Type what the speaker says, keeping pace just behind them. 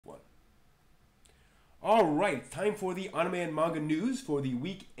Alright, time for the anime and manga news for the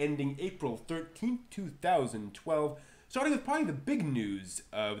week ending April 13th, 2012. Starting with probably the big news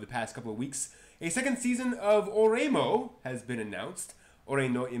of the past couple of weeks. A second season of Oreimo has been announced.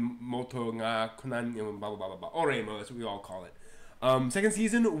 Oreimo imoto ga konan blah blah blah blah. Oreimo, that's what we all call it. Second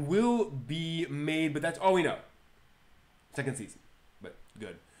season will be made, but that's all we know. Second season, but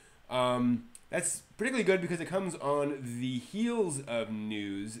good. That's particularly good because it comes on the heels of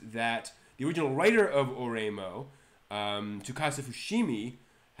news that the original writer of Oreimo, Tsukasa Fushimi,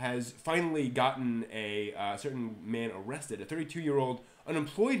 has finally gotten a certain man arrested. A 32-year-old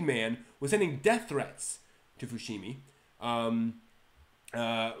unemployed man was sending death threats to Fushimi.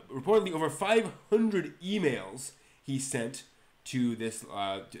 Reportedly, over 500 emails he sent to this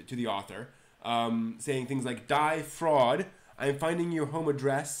to the author, saying things like "Die fraud! I'm finding your home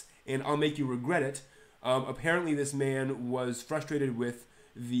address, and I'll make you regret it." Apparently, this man was frustrated with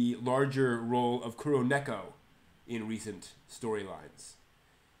the larger role of Kuroneko in recent storylines.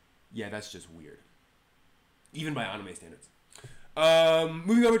 Yeah, that's just weird. Even by anime standards.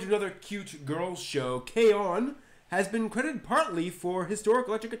 Moving over to another cute girls show, K-On! Has been credited partly for historic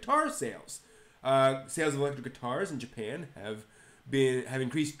electric guitar sales. Sales of electric guitars in Japan have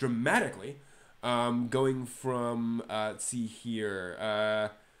increased dramatically, going from let's see here.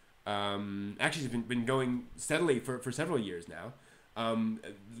 Actually, it's been going steadily for several years now.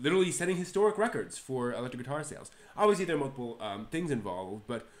 Literally setting historic records for electric guitar sales. Obviously, there are multiple things involved,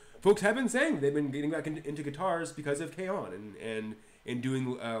 but folks have been saying they've been getting back into guitars because of K-On! and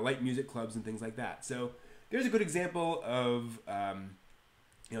doing light music clubs and things like that. So there's a good example of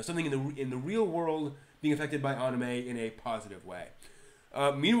something in the real world being affected by anime in a positive way.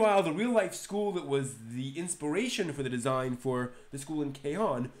 Meanwhile, the real-life school that was the inspiration for the design for the school in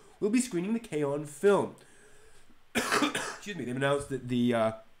K-On! Will be screening the K-On! Film. Excuse me. They've announced that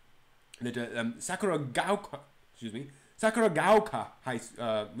Sakuragaoka High.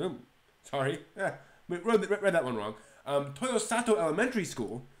 Read that one wrong. Toyosato Elementary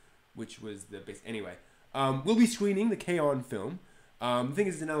School, which was the base anyway, will be screening the K-On! Film. The thing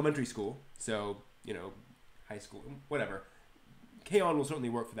is, it's an elementary school, so high school, whatever. K-On! Will certainly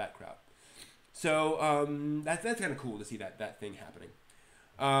work for that crowd. So that's kind of cool to see that thing happening.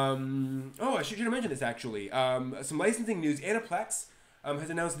 I should have mentioned this actually. Some licensing news. Aniplex has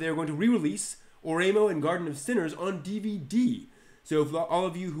announced they're going to re-release Oreimo and Garden of Sinners on DVD. So for all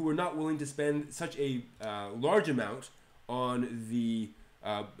of you who are not willing to spend such a large amount on the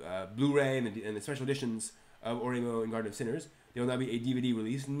Blu-ray and the special editions of Oreimo and Garden of Sinners, there will now be a DVD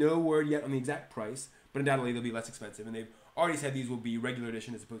release. No word yet on the exact price, but undoubtedly they'll be less expensive. And they've already said these will be regular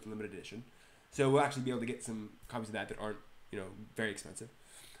edition as opposed to limited edition. So we'll actually be able to get some copies of that aren't very expensive.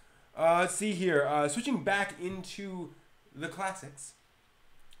 Let's see here. Switching back into the classics,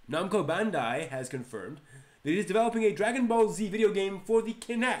 Namco Bandai has confirmed that it is developing a Dragon Ball Z video game for the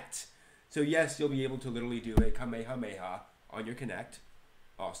Kinect. So yes, you'll be able to literally do a Kamehameha on your Kinect.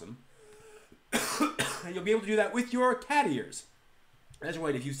 Awesome. And you'll be able to do that with your cat ears. That's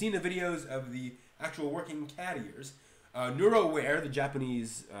right, if you've seen the videos of the actual working cat ears, Neuroware, the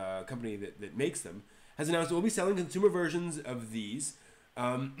Japanese company that makes them, has announced it will be selling consumer versions of these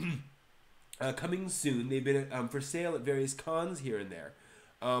coming soon. They've been for sale at various cons here and there,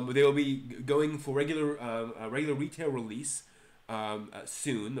 but they will be going for regular retail release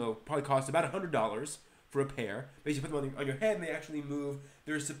soon. They'll probably cost about $100 for a pair. Basically, put them on your head, and they actually move.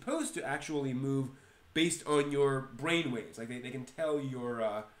 They're supposed to actually move based on your brain waves. Like they can tell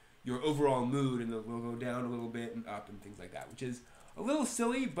your overall mood, and they'll go down a little bit and up and things like that, which is a little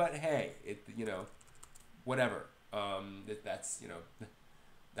silly, but hey, whatever.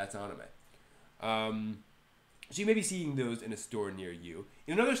 That's anime. So you may be seeing those in a store near you.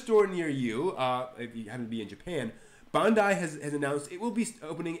 In another store near you, if you happen to be in Japan, Bandai has announced it will be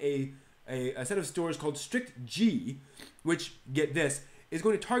opening a set of stores called Strict G, which, get this, is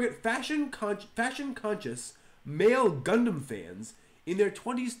going to target fashion-conscious male Gundam fans in their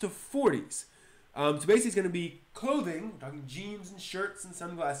 20s to 40s. So basically it's going to be clothing, we're talking jeans and shirts and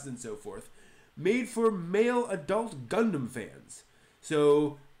sunglasses and so forth, made for male adult Gundam fans.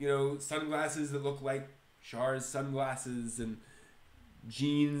 So, sunglasses that look like Char's sunglasses and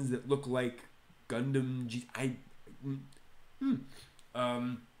jeans that look like Gundam jeans. I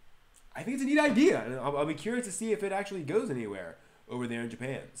think it's a neat idea, and I'll be curious to see if it actually goes anywhere over there in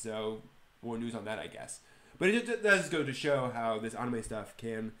Japan. So, more news on that, I guess. But it just does go to show how this anime stuff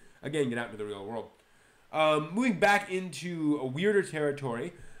can, again, get out into the real world. Moving back into a weirder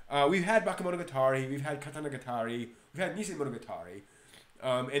territory, we've had Bakemonogatari, we've had Katanagatari, we've had Nisei Monogatari,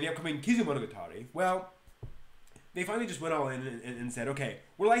 and the upcoming Kizu Monogatari. Well, they finally just went all in and said, okay,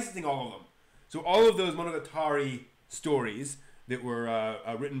 we're licensing all of them. So all of those Monogatari stories that were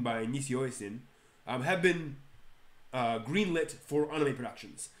written by Nishio have been greenlit for anime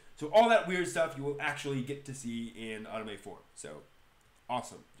productions. So all that weird stuff you will actually get to see in anime form. So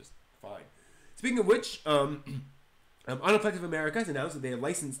awesome, just fine. Speaking of which, Unreflective America has announced that they have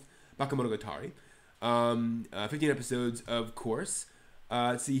licensed Bakemonogatari. 15 episodes, of course.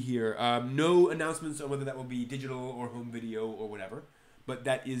 Let's see here. No announcements on whether that will be digital or home video or whatever, but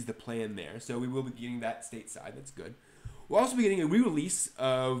that is the plan there. So we will be getting that stateside. That's good. We'll also be getting a re-release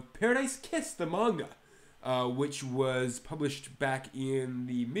of Paradise Kiss, the manga, which was published back in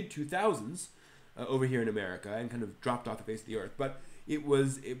the mid-2000s over here in America and kind of dropped off the face of the earth. But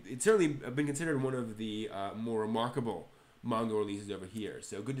it's certainly been considered one of the more remarkable manga releases over here.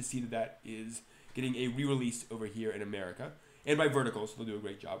 So good to see that is getting a re-release over here in America. And by Vertical, so they'll do a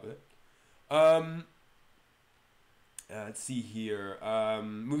great job with it. Let's see here.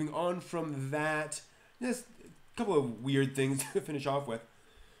 Moving on from that, just a couple of weird things to finish off with.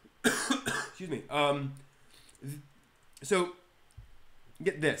 Excuse me. So,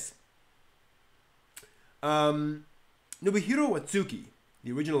 get this. Nobuhiro Watsuki,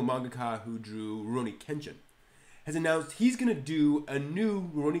 the original mangaka who drew Rurouni Kenshin, has announced he's going to do a new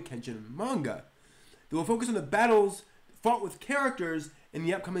Rurouni Kenshin manga that will focus on the battles fought with characters in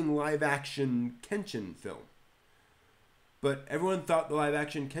the upcoming live-action Kenshin film. But everyone thought the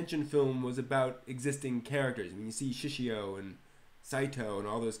live-action Kenshin film was about existing characters. I mean, you see Shishio and Saito and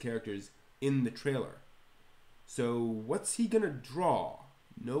all those characters in the trailer. So what's he going to draw?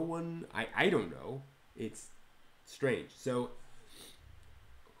 No one... I don't know. It's strange. So,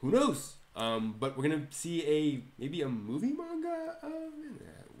 who knows? But we're going to see maybe a movie manga of...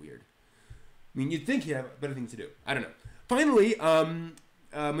 weird. I mean, you'd think he'd have better things to do. I don't know. Finally, Madoka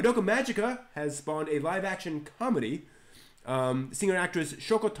Magica has spawned a live-action comedy. Singer-actress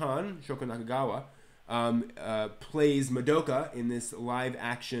Shoko Nakagawa, plays Madoka in this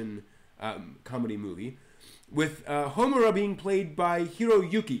live-action comedy movie, with Homura being played by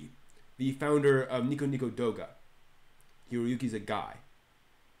Hiroyuki, the founder of Nico Nico Doga. Hiroyuki's a guy.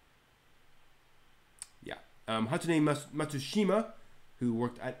 Yeah. Hatsune Matsushima, who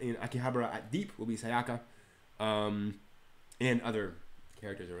worked in Akihabara at Deep, will be Sayaka, and other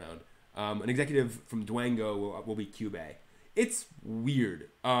characters around. An executive from Dwango will be Kyubey. It's weird.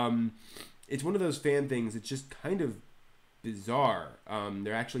 It's one of those fan things. It's just kind of bizarre.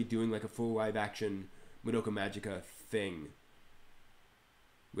 They're actually doing like a full live action Madoka Magica thing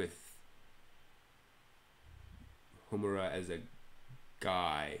with Homura as a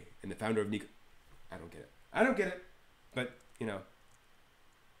guy and the founder of Nico. I don't get it. But, you know,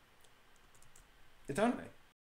 it's anime.